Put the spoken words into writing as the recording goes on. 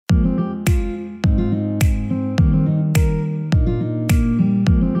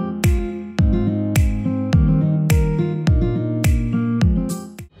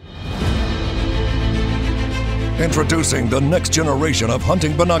Introducing the next generation of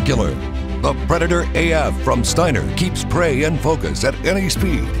hunting binocular. The Predator AF from Steiner keeps prey in focus at any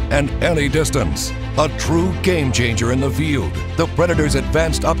speed and any distance. A true game changer in the field, the Predator's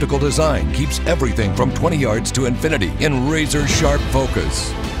advanced optical design keeps everything from 20 yards to infinity in razor-sharp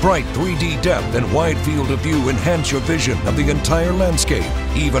focus. Bright 3D depth and wide field of view enhance your vision of the entire landscape,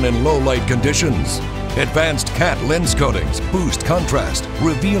 even in low-light conditions. Advanced cat lens coatings boost contrast,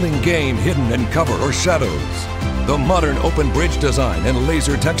 revealing game hidden in cover or shadows. The modern open bridge design and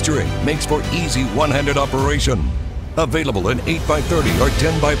laser texturing makes for easy one-handed operation. Available in 8x30 or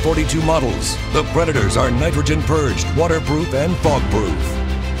 10x42 models, the Predators are nitrogen purged, waterproof, and fog-proof.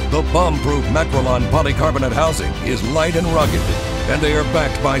 The bomb-proof Macrolon polycarbonate housing is light and rugged, and they are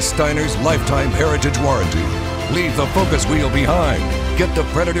backed by Steiner's lifetime heritage warranty. Leave the focus wheel behind. Get the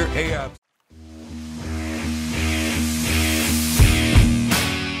Predator AF.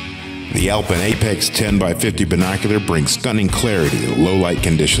 The Alpen Apex 10x50 binocular brings stunning clarity in low-light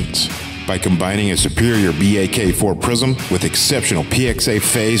conditions. By combining a superior BAK4 prism with exceptional PXA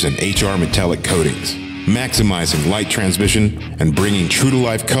phase and HR metallic coatings, maximizing light transmission and bringing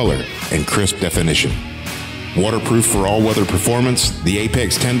true-to-life color and crisp definition. Waterproof for all-weather performance, the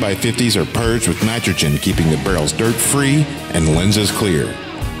Apex 10x50s are purged with nitrogen, keeping the barrels dirt-free and lenses clear.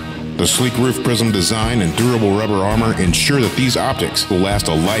 The sleek roof prism design and durable rubber armor ensure that these optics will last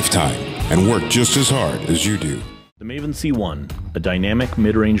a lifetime and work just as hard as you do. The Maven C1, a dynamic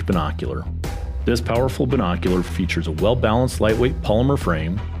mid-range binocular. This powerful binocular features a well-balanced lightweight polymer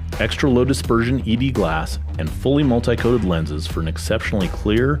frame, extra low dispersion ED glass, and fully multi-coated lenses for an exceptionally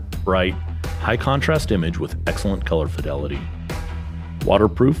clear, bright, high contrast image with excellent color fidelity.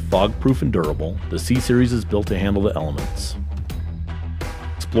 Waterproof, fog-proof, and durable, the C-Series is built to handle the elements.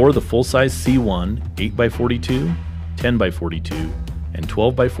 Explore the full-size C1, 8x42, 10x42, and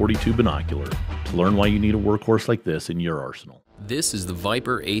 12x42 binocular to learn why you need a workhorse like this in your arsenal. This is the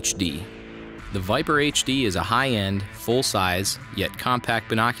Viper HD. The Viper HD is a high-end, full-size, yet compact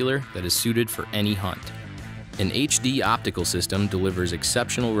binocular that is suited for any hunt. An HD optical system delivers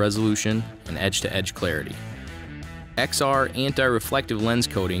exceptional resolution and edge-to-edge clarity. XR anti-reflective lens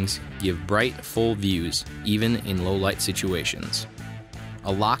coatings give bright, full views, even in low-light situations.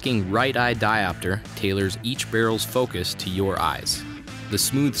 A locking right-eye diopter tailors each barrel's focus to your eyes. The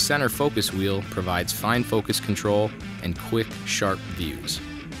smooth center focus wheel provides fine focus control and quick, sharp views.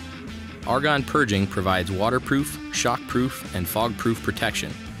 Argon purging provides waterproof, shockproof, and fog-proof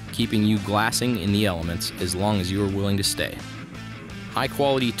protection, keeping you glassing in the elements as long as you are willing to stay.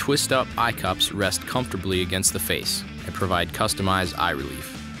 High-quality twist-up eye cups rest comfortably against the face and provide customized eye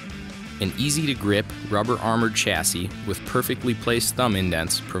relief. An easy-to-grip, rubber-armored chassis with perfectly placed thumb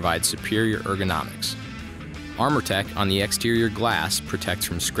indents provides superior ergonomics. ArmorTech on the exterior glass protects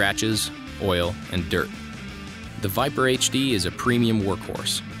from scratches, oil, and dirt. The Viper HD is a premium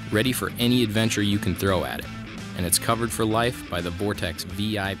workhorse, ready for any adventure you can throw at it, and it's covered for life by the Vortex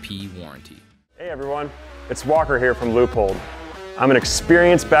VIP warranty. Hey everyone, it's Walker here from Leupold. I'm an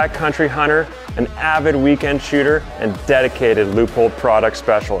experienced backcountry hunter, an avid weekend shooter, and dedicated Leupold product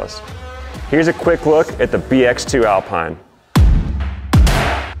specialist. Here's a quick look at the BX2 Alpine.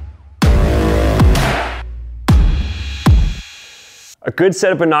 A good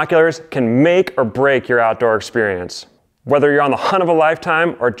set of binoculars can make or break your outdoor experience. Whether you're on the hunt of a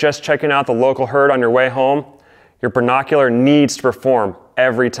lifetime or just checking out the local herd on your way home, your binocular needs to perform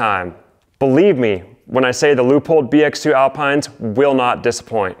every time. Believe me when I say the Leupold BX2 Alpines will not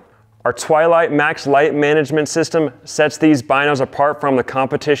disappoint. Our Twilight Max light management system sets these binos apart from the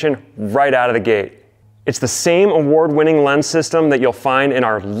competition right out of the gate. It's the same award-winning lens system that you'll find in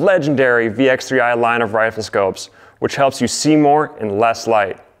our legendary VX3i line of rifle scopes, which helps you see more in less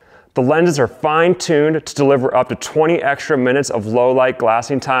light. The lenses are fine-tuned to deliver up to 20 extra minutes of low-light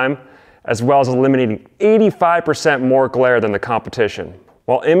glassing time, as well as eliminating 85% more glare than the competition.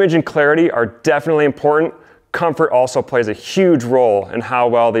 While image and clarity are definitely important, comfort also plays a huge role in how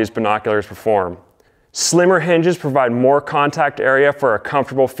well these binoculars perform. Slimmer hinges provide more contact area for a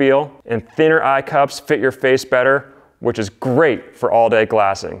comfortable feel, and thinner eye cups fit your face better, which is great for all-day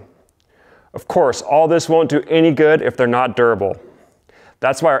glassing. Of course, all this won't do any good if they're not durable.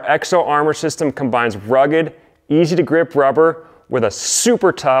 That's why our Exo Armor system combines rugged, easy-to-grip rubber with a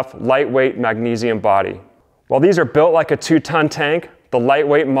super tough, lightweight magnesium body. While these are built like a 2-ton tank, the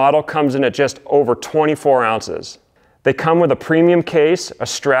lightweight model comes in at just over 24 ounces. They come with a premium case, a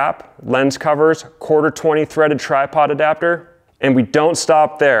strap, lens covers, 1/4-20 threaded tripod adapter, and we don't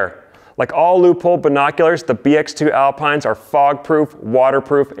stop there. Like all Leupold binoculars, the BX2 Alpines are fog-proof,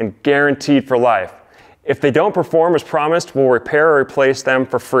 waterproof, and guaranteed for life. If they don't perform as promised, we'll repair or replace them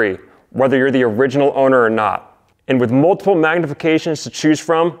for free, whether you're the original owner or not. And with multiple magnifications to choose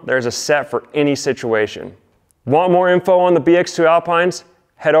from, there's a set for any situation. Want more info on the BX2 Alpines?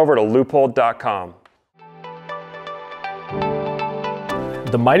 Head over to leupold.com.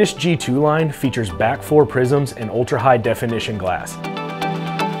 The Midas G2 line features back 4 prisms and ultra-high definition glass.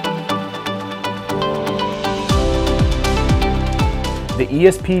 The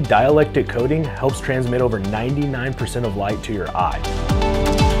ESP dielectric coating helps transmit over 99% of light to your eye.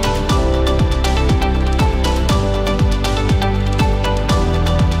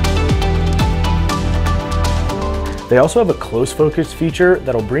 They also have a close focus feature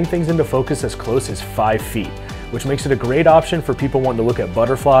that'll bring things into focus as close as 5 feet, which makes it a great option for people wanting to look at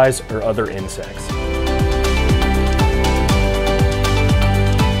butterflies or other insects.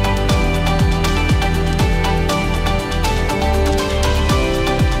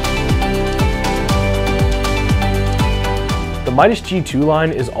 The Midas G2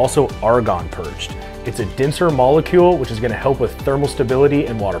 line is also argon purged. It's a denser molecule which is going to help with thermal stability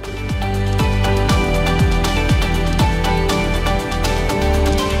and waterproofing.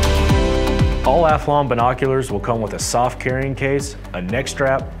 All Athlon binoculars will come with a soft carrying case, a neck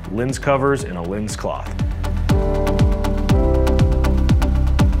strap, lens covers, and a lens cloth.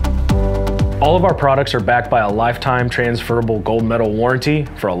 All of our products are backed by a lifetime transferable gold medal warranty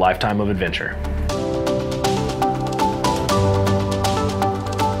for a lifetime of adventure.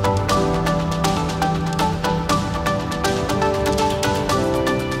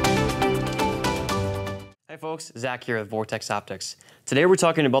 Hey folks, Zach here with Vortex Optics. Today we're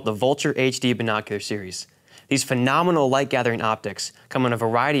talking about the Vulture HD Binocular series. These phenomenal light gathering optics come in a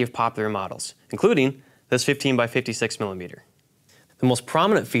variety of popular models, including this 15 by 56mm. The most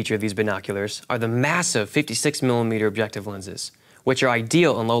prominent feature of these binoculars are the massive 56mm objective lenses, which are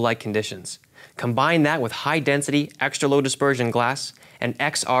ideal in low light conditions. Combine that with high density, extra low dispersion glass and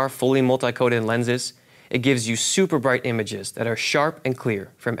XR fully multi-coated lenses, it gives you super bright images that are sharp and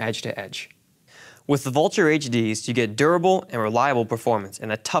clear from edge to edge. With the Vulture HDs, you get durable and reliable performance in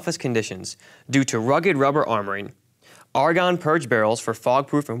the toughest conditions due to rugged rubber armoring, argon purge barrels for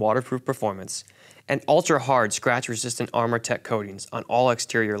fog-proof and waterproof performance, and ultra-hard scratch-resistant armor tech coatings on all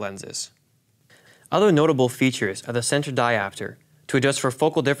exterior lenses. Other notable features are the center diopter to adjust for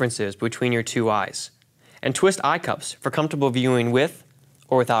focal differences between your two eyes, and twist eye cups for comfortable viewing with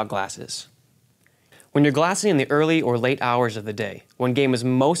or without glasses. When you're glassing in the early or late hours of the day, when game is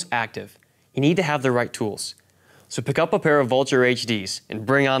most active, you need to have the right tools. So pick up a pair of Vulture HDs and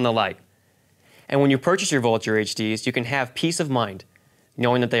bring on the light. And when you purchase your Vulture HDs, you can have peace of mind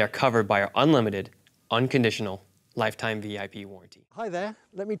knowing that they are covered by our unlimited, unconditional, lifetime VIP warranty. Hi there,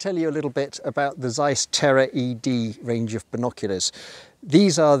 let me tell you a little bit about the ZEISS Terra ED range of binoculars.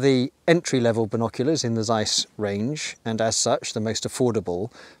 These are the entry-level binoculars in the ZEISS range, and as such the most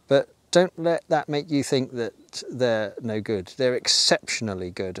affordable, but don't let that make you think that they're no good. They're exceptionally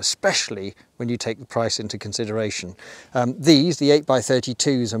good, especially when you take the price into consideration. These, the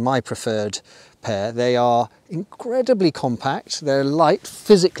 8x32s, are my preferred pair. They are incredibly compact, they're light,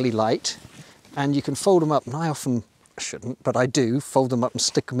 physically light, and you can fold them up, and I shouldn't, but I do, fold them up and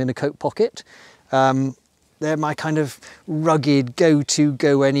stick them in a coat pocket. They're my kind of rugged,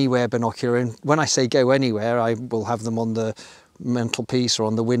 go-anywhere binocular, and when I say go anywhere, I will have them on the mantelpiece or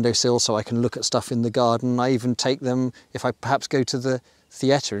on the windowsill so I can look at stuff in the garden. I even take them if I perhaps go to the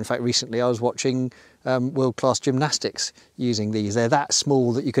theatre. In fact, recently I was watching world-class gymnastics using these. They're that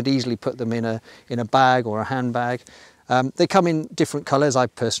small that you could easily put them in a bag or a handbag. They come in different colours. I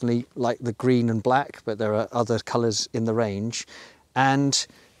personally like the green and black, but there are other colours in the range. And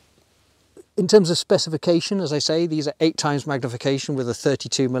in terms of specification, as I say, these are 8 times magnification with a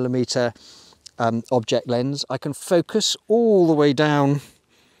 32mm object lens. I can focus all the way down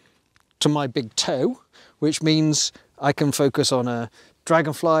to my big toe, which means I can focus on a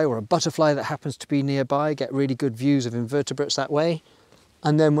dragonfly or a butterfly that happens to be nearby, get really good views of invertebrates that way.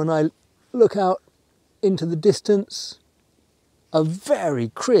 And then when I look out into the distance, a very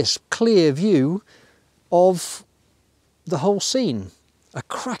crisp, clear view of the whole scene. A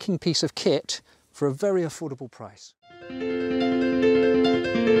cracking piece of kit for a very affordable price.